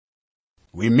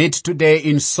We meet today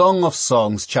in Song of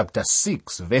Songs, chapter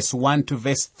 6, verse 1 to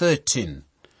verse 13.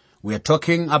 We are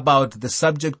talking about the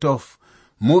subject of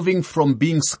moving from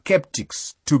being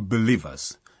skeptics to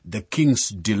believers, the king's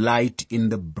delight in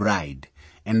the bride,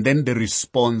 and then the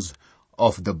response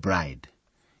of the bride.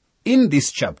 In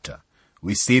this chapter,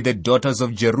 we see the daughters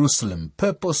of Jerusalem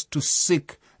purpose to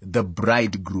seek the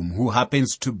bridegroom, who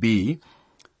happens to be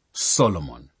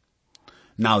Solomon.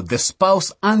 Now, the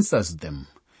spouse answers them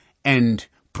and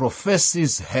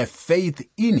professes her faith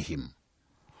in him.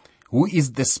 Who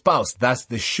is the spouse? That's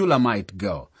the Shulamite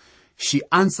girl. She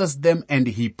answers them and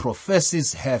he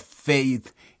professes her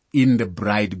faith in the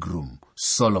bridegroom,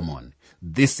 Solomon.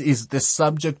 This is the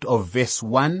subject of verse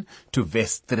 1 to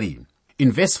verse 3.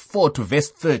 In verse 4 to verse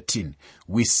 13,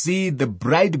 we see the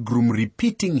bridegroom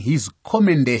repeating his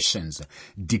commendations,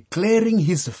 declaring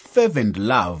his fervent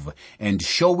love, and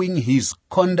showing his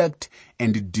conduct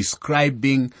and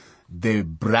describing the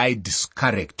bride's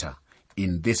character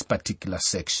in this particular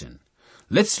section.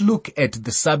 Let's look at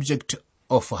the subject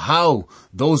of how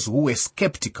those who were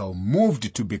skeptical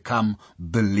moved to become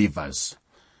believers.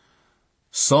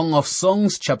 Song of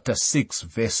Songs, chapter 6,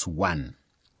 verse 1.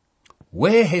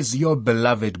 Where has your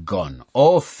beloved gone,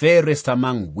 O fairest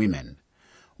among women?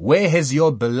 Where has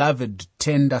your beloved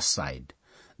turned aside,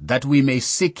 that we may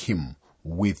seek him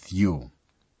with you?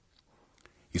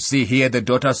 You see here, the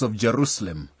daughters of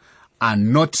Jerusalem are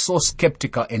not so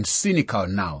skeptical and cynical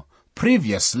now.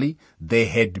 Previously, they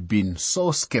had been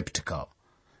so skeptical.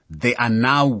 They are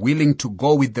now willing to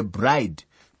go with the bride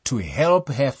to help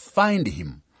her find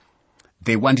him.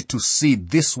 They want to see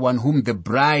this one whom the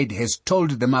bride has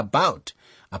told them about.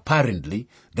 Apparently,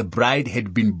 the bride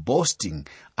had been boasting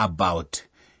about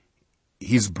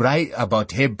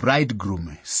her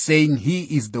bridegroom, saying he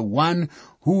is the one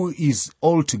who is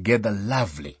altogether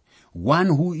lovely, one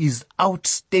who is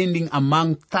outstanding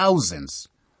among thousands.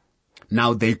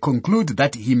 Now they conclude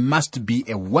that he must be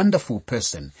a wonderful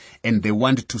person, and they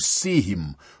want to see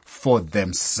him for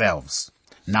themselves.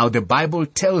 Now the Bible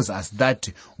tells us that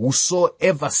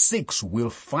whosoever seeks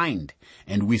will find.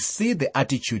 And we see the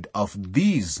attitude of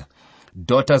these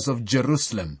daughters of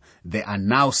Jerusalem. They are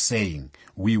now saying,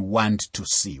 we want to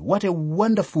see. What a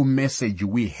wonderful message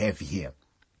we have here.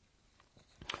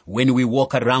 When we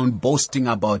walk around boasting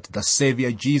about the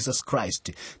Savior Jesus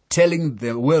Christ, telling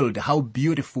the world how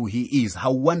beautiful he is,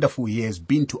 how wonderful he has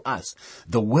been to us,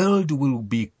 the world will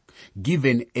be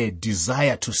given a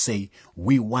desire to say,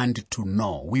 we want to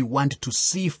know, we want to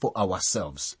see for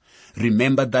ourselves.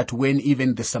 Remember that when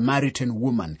even the Samaritan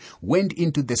woman went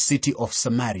into the city of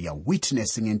Samaria,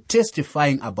 witnessing and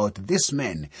testifying about this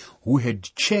man who had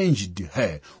changed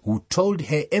her, who told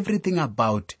her everything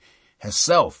about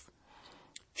herself,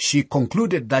 she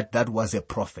concluded that that was a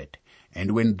prophet.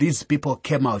 And when these people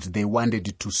came out, they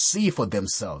wanted to see for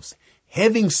themselves.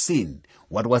 Having seen,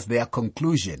 what was their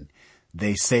conclusion?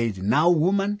 They said, now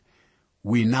woman,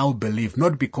 we now believe,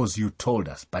 not because you told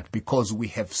us, but because we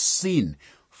have seen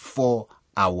for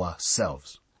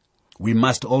ourselves. We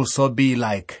must also be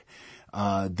like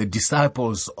the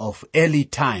disciples of early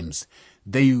times.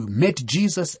 They met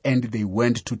Jesus and they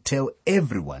went to tell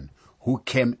everyone who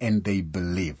came, and they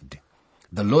believed.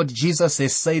 The Lord Jesus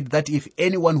has said that if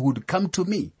anyone would come to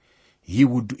me, he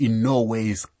would in no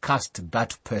ways cast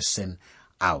that person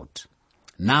out.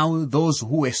 Now those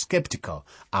who are skeptical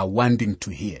are wanting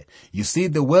to hear. You see,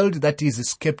 the world that is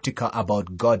skeptical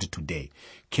about God today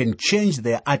can change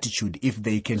their attitude if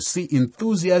they can see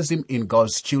enthusiasm in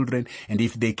God's children, and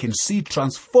if they can see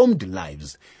transformed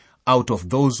lives out of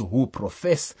those who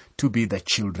profess to be the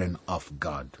children of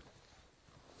God.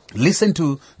 Listen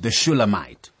to the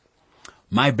Shulamite.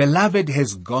 My beloved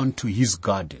has gone to his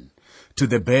garden, to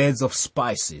the beds of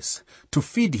spices, to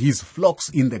feed his flocks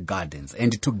in the gardens,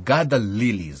 and to gather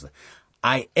lilies.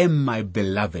 I am my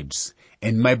beloved's,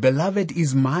 and my beloved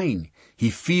is mine. He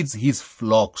feeds his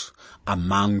flocks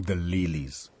among the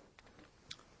lilies.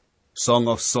 Song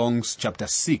of Songs, chapter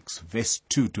 6, verse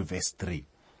 2 to verse 3.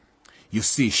 You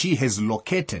see, she has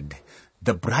located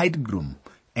the bridegroom,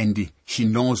 and she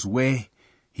knows where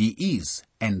he is.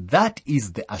 And that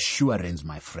is the assurance,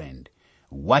 my friend.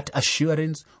 What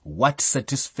assurance, what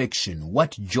satisfaction,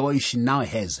 what joy she now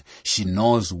has. She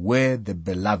knows where the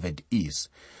beloved is.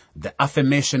 The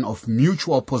affirmation of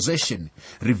mutual possession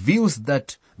reveals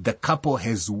that the couple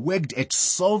has worked at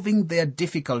solving their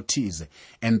difficulties,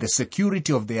 and the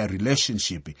security of their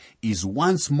relationship is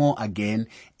once more again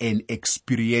an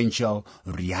experiential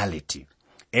reality.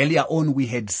 Earlier on, we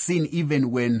had seen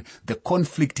even when the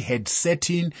conflict had set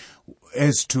in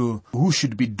as to who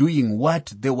should be doing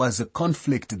what, there was a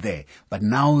conflict there. But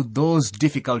now those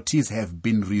difficulties have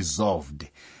been resolved.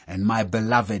 And my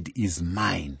beloved is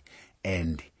mine,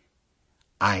 and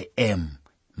I am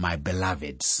my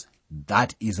beloved's.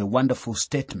 That is a wonderful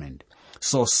statement.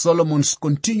 So Solomon's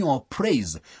continual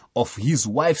praise of his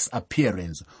wife's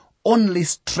appearance only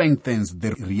strengthens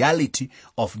the reality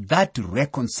of that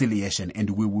reconciliation, and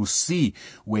we will see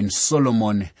when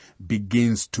Solomon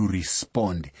begins to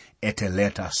respond at a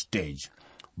later stage.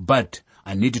 But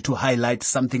I need to highlight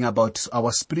something about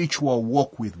our spiritual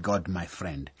walk with God, my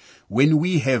friend. When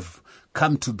we have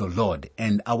come to the Lord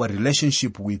and our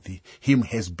relationship with Him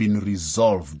has been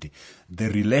resolved, the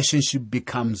relationship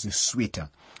becomes sweeter.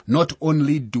 Not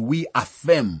only do we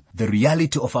affirm the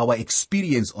reality of our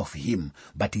experience of Him,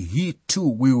 but He too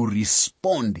will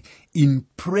respond in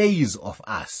praise of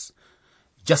us.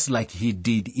 Just like He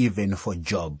did even for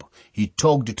Job. He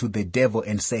talked to the devil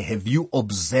and said, have you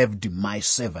observed my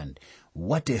servant?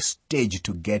 What a stage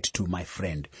to get to, my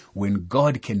friend, when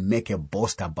God can make a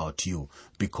boast about you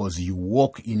because you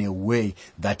walk in a way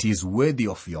that is worthy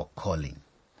of your calling.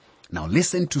 Now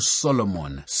listen to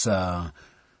Solomon's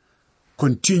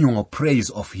continual praise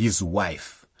of his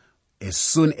wife as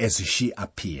soon as she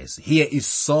appears. Here is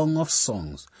Song of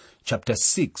Songs, chapter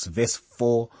 6, verse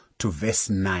 4 to verse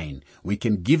 9. We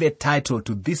can give a title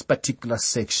to this particular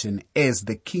section as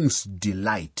the King's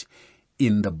Delight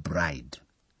in the Bride.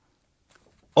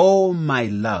 Oh, my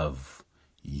love,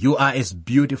 you are as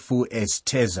beautiful as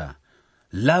Tirzah,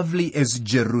 lovely as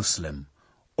Jerusalem,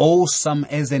 awesome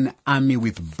as an army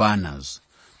with banners.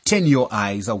 Turn your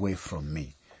eyes away from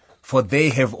me, for they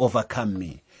have overcome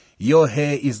me. Your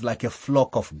hair is like a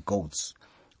flock of goats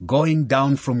going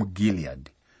down from Gilead.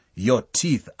 Your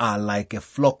teeth are like a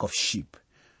flock of sheep,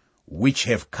 which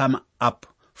have come up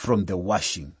from the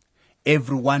washing.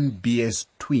 Everyone bears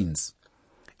twins,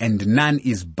 and none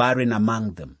is barren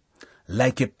among them.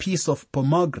 Like a piece of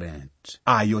pomegranate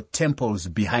are your temples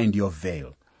behind your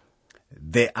veil.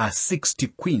 There are 60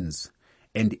 queens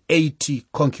and 80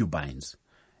 concubines,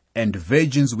 and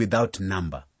virgins without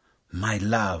number. My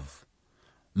love,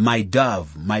 my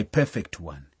dove, my perfect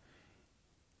one,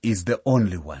 is the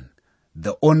only one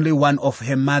of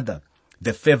her mother,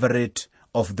 the favorite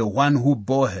of the one who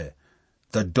bore her.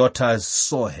 The daughters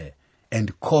saw her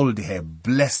and called her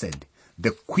blessed,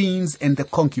 the queens and the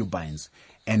concubines,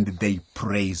 and they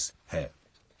praise her.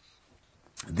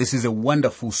 This is a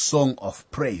wonderful song of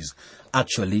praise.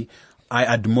 Actually, I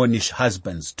admonish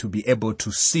husbands to be able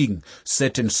to sing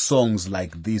certain songs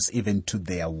like this even to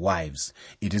their wives.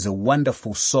 It is a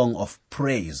wonderful song of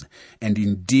praise, and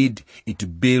indeed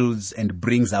it builds and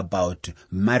brings about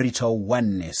marital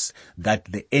oneness that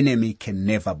the enemy can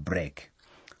never break.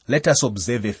 Let us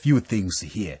observe a few things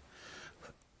here.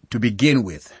 To begin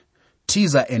with,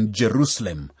 Tirzah and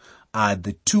Jerusalem are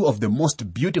the two of the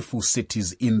most beautiful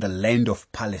cities in the land of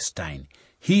Palestine.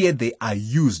 Here they are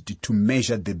used to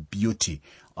measure the beauty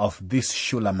of this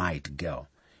Shulamite girl.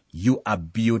 You are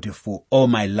beautiful, oh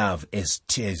my love, as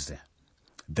Tirzah.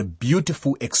 The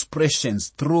beautiful expressions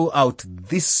throughout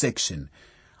this section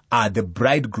are the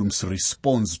bridegroom's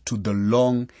response to the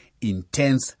long,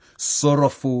 intense,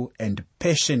 sorrowful, and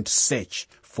patient search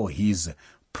for his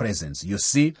presence. You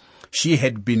see, she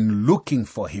had been looking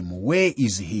for him. Where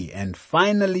is he? And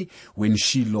finally, when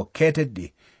she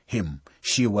located him,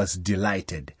 she was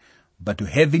delighted. But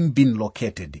having been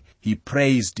located, he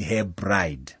praised her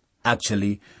bride.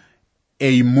 Actually,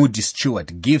 A. Moody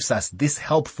Stuart gives us this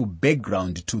helpful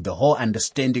background to the whole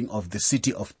understanding of the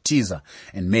city of Tirzah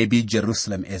and maybe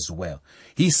Jerusalem as well.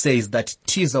 He says that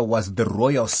Tirzah was the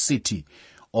royal city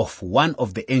of one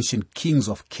of the ancient kings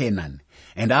of Canaan,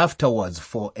 and afterwards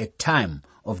for a time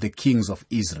of the kings of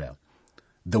Israel.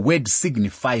 The word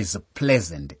signifies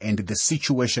pleasant, and the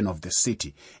situation of the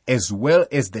city, as well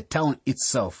as the town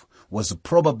itself, was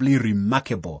probably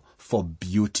remarkable for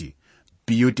beauty.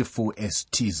 Beautiful as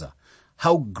Tirzah.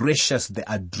 How gracious the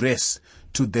address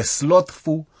to the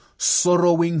slothful,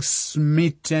 sorrowing,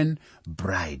 smitten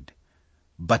bride.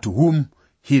 But whom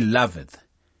he loveth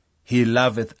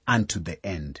unto the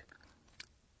end.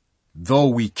 Though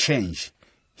we change,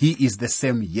 he is the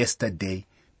same yesterday,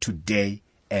 today,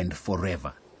 and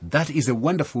forever. That is a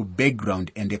wonderful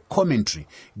background and a commentary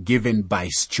given by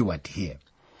Stuart here.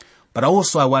 But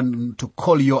also I want to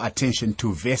call your attention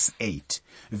to verse 8.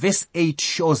 Verse 8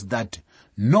 shows that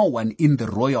no one in the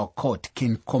royal court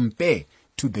can compare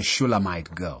to the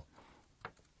Shulamite girl.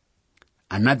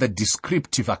 Another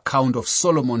descriptive account of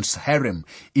Solomon's harem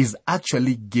is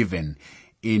actually given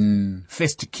in 1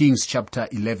 Kings chapter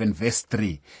 11 verse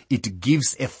 3, it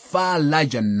gives a far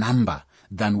larger number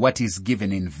than what is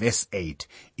given in verse 8.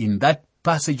 In that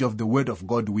passage of the word of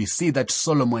God, we see that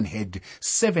Solomon had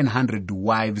 700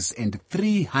 wives and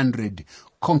 300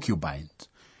 concubines.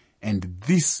 And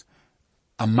this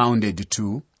amounted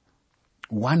to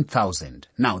 1,000.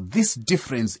 Now, this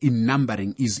difference in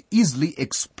numbering is easily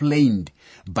explained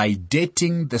by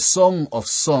dating the Song of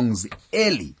Songs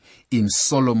early in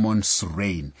Solomon's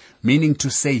reign, meaning to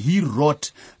say he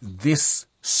wrote this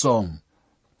song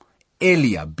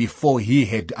earlier before he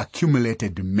had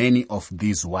accumulated many of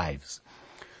these wives.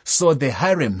 So the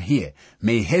harem here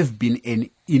may have been an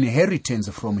inheritance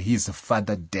from his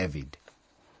father David.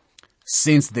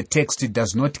 Since the text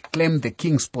does not claim the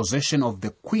king's possession of the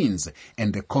queens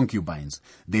and the concubines,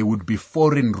 they would be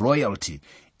foreign royalty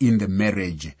in the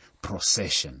marriage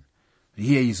procession.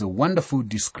 Here is a wonderful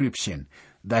description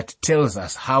that tells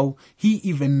us how he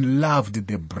even loved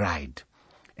the bride.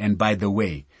 And by the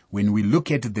way, when we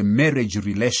look at the marriage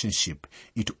relationship,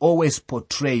 it always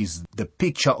portrays the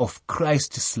picture of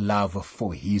Christ's love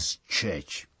for his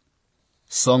church.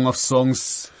 Song of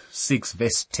Songs 6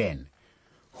 verse 10.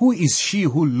 Who is she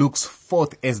who looks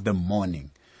forth as the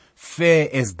morning, fair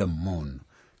as the moon,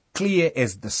 clear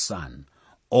as the sun,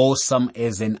 awesome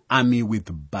as an army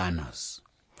with banners?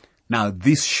 Now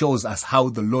this shows us how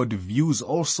the Lord views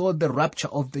also the rapture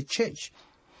of the church.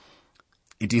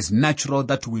 It is natural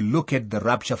that we look at the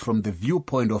rapture from the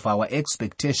viewpoint of our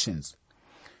expectations.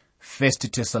 1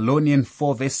 Thessalonians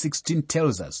 4 verse 16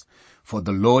 tells us, for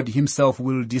the Lord himself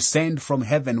will descend from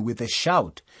heaven with a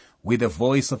shout, with the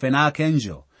voice of an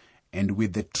archangel, and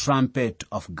with the trumpet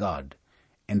of God,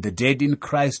 and the dead in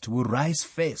Christ will rise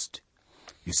first.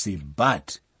 You see,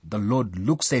 but the Lord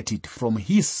looks at it from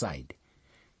his side.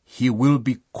 He will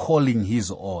be calling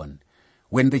his own.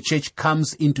 When the church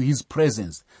comes into his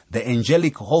presence, the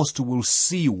angelic host will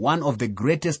see one of the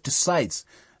greatest sights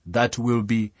that will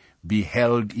be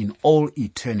beheld in all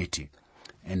eternity.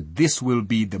 And this will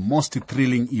be the most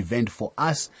thrilling event for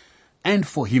us and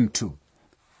for him too.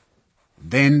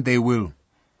 Then they will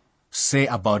say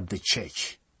about the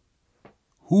church,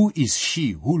 who is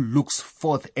she who looks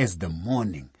forth as the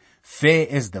morning, fair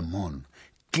as the moon,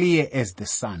 clear as the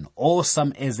sun,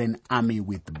 awesome as an army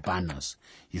with banners?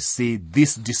 You see,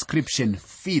 this description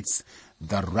fits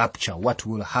the rapture, what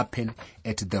will happen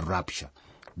at the rapture.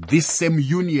 This same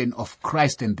union of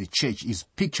Christ and the church is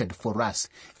pictured for us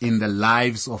in the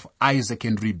lives of Isaac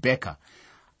and Rebekah.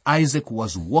 Isaac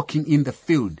was walking in the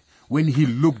field when he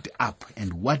looked up,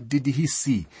 and what did he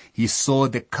see? He saw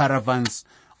the caravans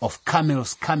of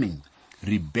camels coming.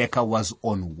 Rebekah was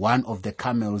on one of the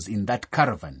camels in that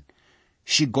caravan.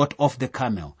 She got off the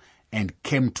camel and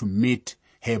came to meet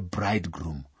her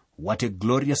bridegroom. What a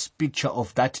glorious picture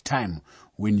of that time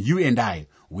when you and I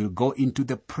will go into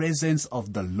the presence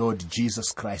of the Lord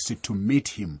Jesus Christ to meet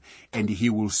him, and he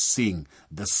will sing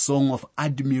the song of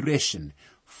admiration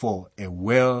for a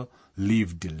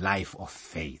well-lived life of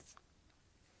faith.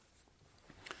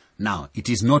 Now, it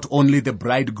is not only the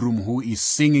bridegroom who is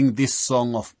singing this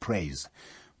song of praise,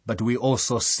 but we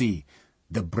also see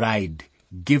the bride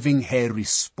giving her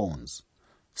response.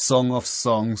 Song of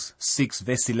Songs 6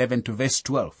 verse 11 to verse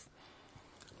 12.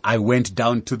 I went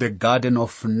down to the garden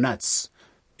of nuts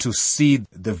to see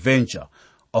the venture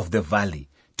of the valley,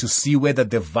 to see whether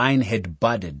the vine had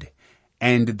budded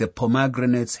and the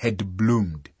pomegranates had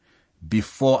bloomed.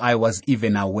 Before I was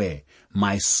even aware,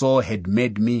 my soul had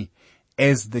made me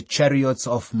as the chariots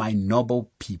of my noble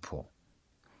people.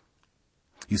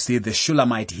 You see, the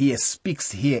Shulamite here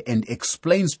speaks here and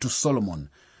explains to Solomon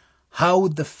how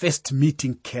the first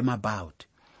meeting came about.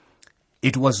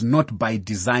 It was not by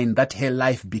design that her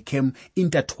life became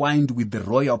intertwined with the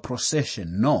royal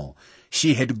procession. No,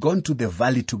 she had gone to the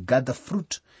valley to gather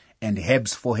fruit and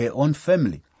herbs for her own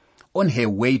family. On her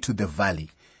way to the valley,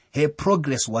 her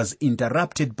progress was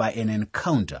interrupted by an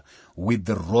encounter with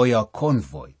the royal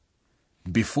convoy.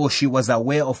 Before she was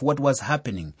aware of what was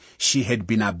happening, she had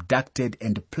been abducted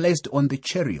and placed on the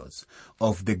chariots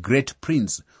of the great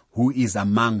prince who is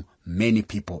among many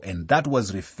people, and that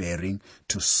was referring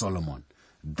to Solomon.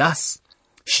 Thus,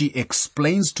 she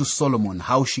explains to Solomon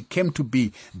how she came to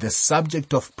be the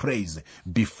subject of praise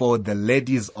before the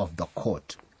ladies of the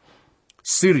court.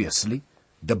 Seriously,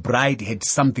 the bride had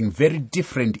something very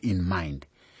different in mind,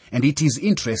 and it is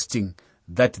interesting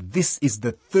that this is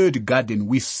the third garden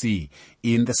we see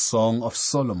in the Song of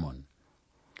Solomon.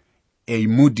 A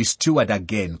Moody steward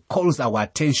again calls our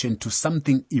attention to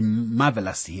something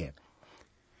marvelous here.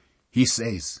 He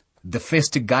says, the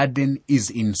first garden is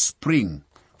in spring,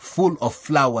 full of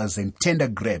flowers and tender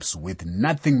grapes with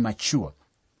nothing mature.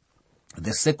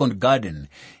 The second garden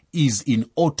is in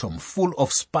autumn, full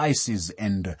of spices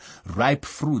and ripe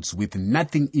fruits with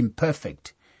nothing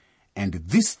imperfect. And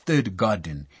this third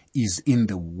garden is in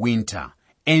the winter,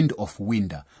 end of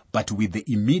winter, but with the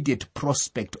immediate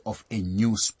prospect of a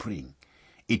new spring.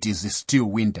 It is still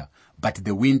winter, but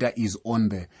the winter is on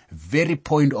the very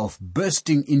point of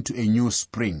bursting into a new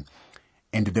spring.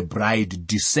 And the bride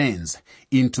descends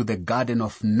into the garden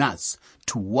of nuts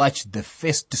to watch the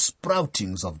first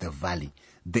sproutings of the valley,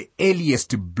 the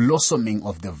earliest blossoming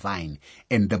of the vine,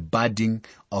 and the budding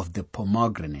of the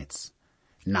pomegranates.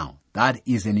 Now, that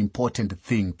is an important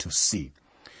thing to see.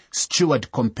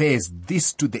 Stewart compares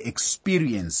this to the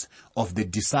experience of the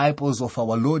disciples of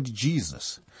our Lord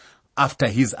Jesus after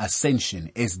his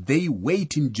ascension as they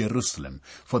wait in Jerusalem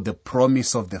for the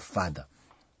promise of the Father.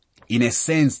 In a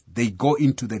sense, they go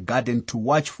into the garden to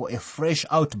watch for a fresh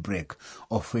outbreak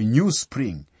of a new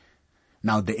spring.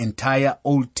 Now, the entire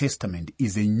Old Testament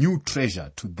is a new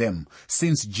treasure to them,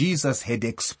 since Jesus had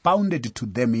expounded to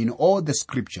them in all the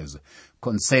scriptures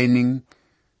concerning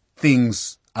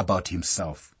things about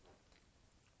himself.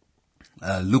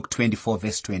 Luke 24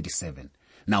 verse 27.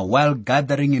 Now, while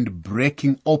gathering and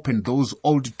breaking open those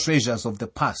old treasures of the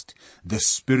past, the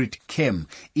Spirit came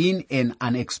in an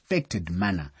unexpected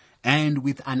manner and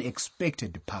with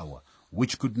unexpected power,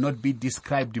 which could not be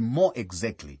described more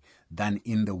exactly than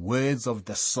in the words of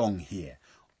the song here.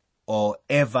 Or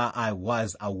ever I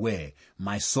was aware,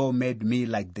 my soul made me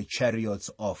like the chariots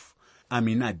of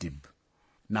Aminadab.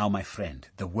 Now, my friend,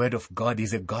 the word of God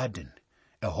is a garden,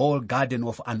 a whole garden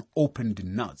of unopened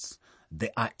nuts.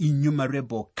 There are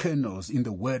innumerable kernels in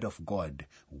the word of God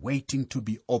waiting to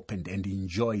be opened and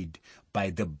enjoyed by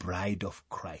the bride of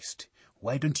Christ.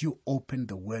 Why don't you open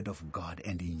the word of God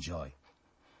and enjoy?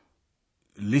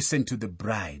 Listen to the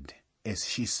bride as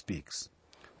she speaks.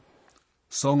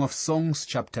 Song of Songs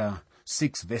chapter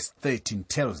 6 verse 13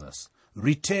 tells us,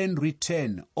 "Return,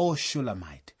 return, O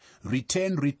Shulamite.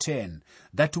 Return, return,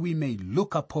 that we may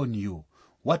look upon you.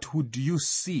 What would you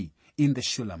see in the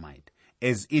Shulamite?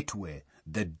 As it were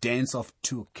the dance of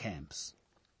two camps."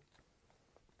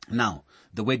 Now,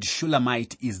 the word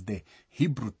Shulamite is the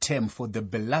Hebrew term for the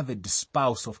beloved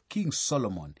spouse of King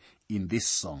Solomon in this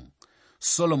song.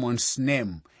 Solomon's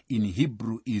name in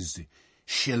Hebrew is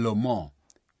Shelomo.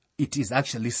 It is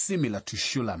actually similar to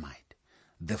Shulamite.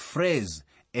 The phrase,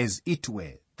 as it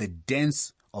were, the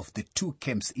dance of the two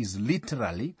camps, is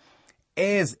literally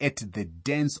as at the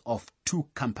dance of two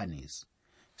companies.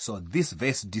 So this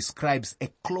verse describes a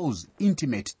close,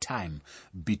 intimate time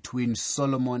between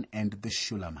Solomon and the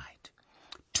Shulamite.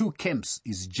 Two camps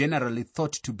is generally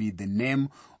thought to be the name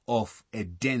of a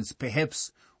dance,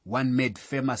 perhaps one made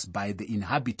famous by the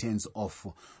inhabitants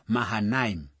of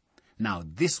Mahanaim. Now,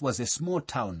 this was a small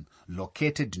town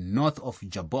located north of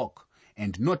Jabbok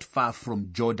and not far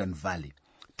from Jordan Valley,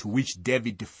 to which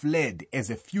David fled as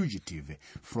a fugitive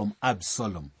from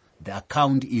Absalom. The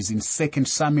account is in 2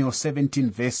 Samuel 17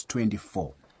 verse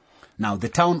 24. Now, the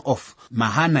town of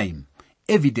Mahanaim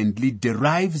evidently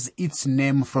derives its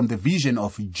name from the vision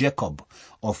of Jacob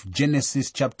of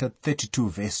Genesis chapter 32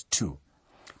 verse 2.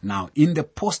 Now, in the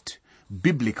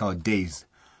post-biblical days,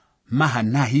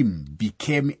 Mahanaim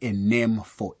became a name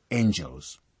for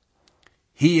angels.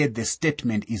 Here the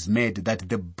statement is made that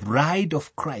the bride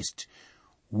of Christ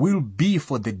will be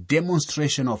for the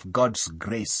demonstration of God's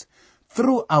grace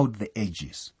throughout the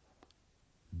ages.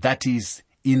 That is,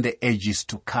 in the ages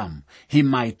to come, he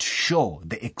might show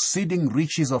the exceeding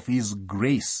riches of his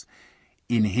grace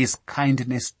in his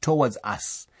kindness towards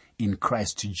us in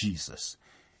Christ Jesus.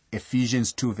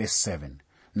 Ephesians 2 verse 7.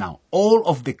 Now, all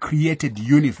of the created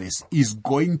universe is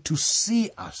going to see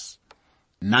us.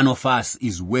 None of us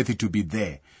is worthy to be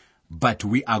there, but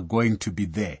we are going to be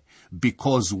there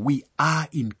because we are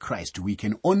in Christ. We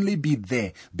can only be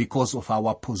there because of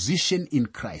our position in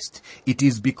Christ. It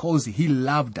is because he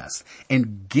loved us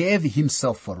and gave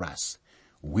himself for us.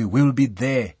 We will be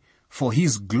there for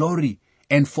his glory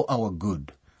and for our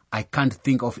good. I can't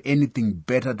think of anything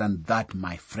better than that,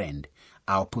 my friend.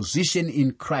 Our position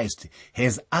in Christ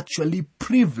has actually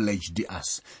privileged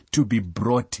us to be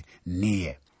brought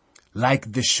near.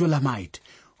 Like the Shulamite,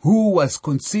 who was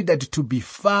considered to be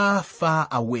far, far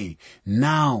away,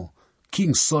 now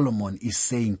King Solomon is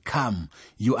saying, "Come,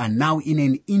 you are now in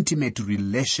an intimate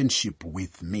relationship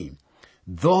with me.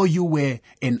 Though you were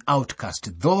an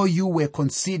outcast, though you were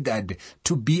considered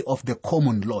to be of the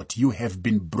common lot, you have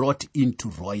been brought into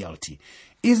royalty."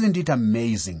 Isn't it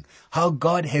amazing how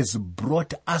God has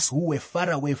brought us who were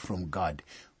far away from God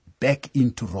back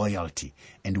into royalty,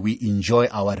 and we enjoy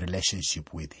our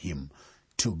relationship with him?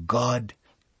 To God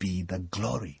be the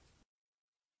glory.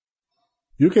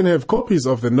 You can have copies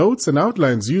of the notes and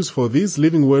outlines used for these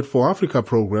Living Word for Africa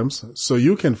programs so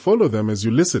you can follow them as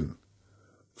you listen.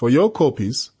 For your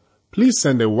copies, please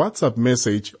send a WhatsApp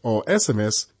message or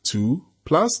SMS to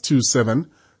 +27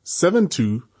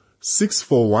 72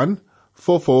 641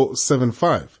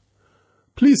 4475.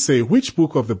 Please say which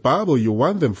book of the Bible you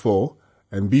want them for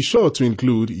and be sure to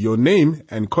include your name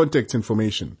and contact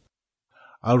information.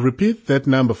 I'll repeat that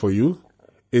number for you.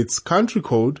 It's country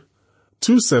code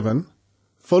 27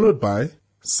 followed by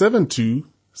 72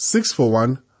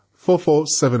 641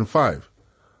 4475.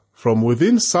 From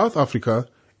within South Africa,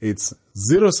 it's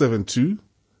 072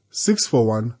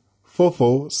 641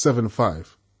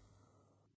 4475.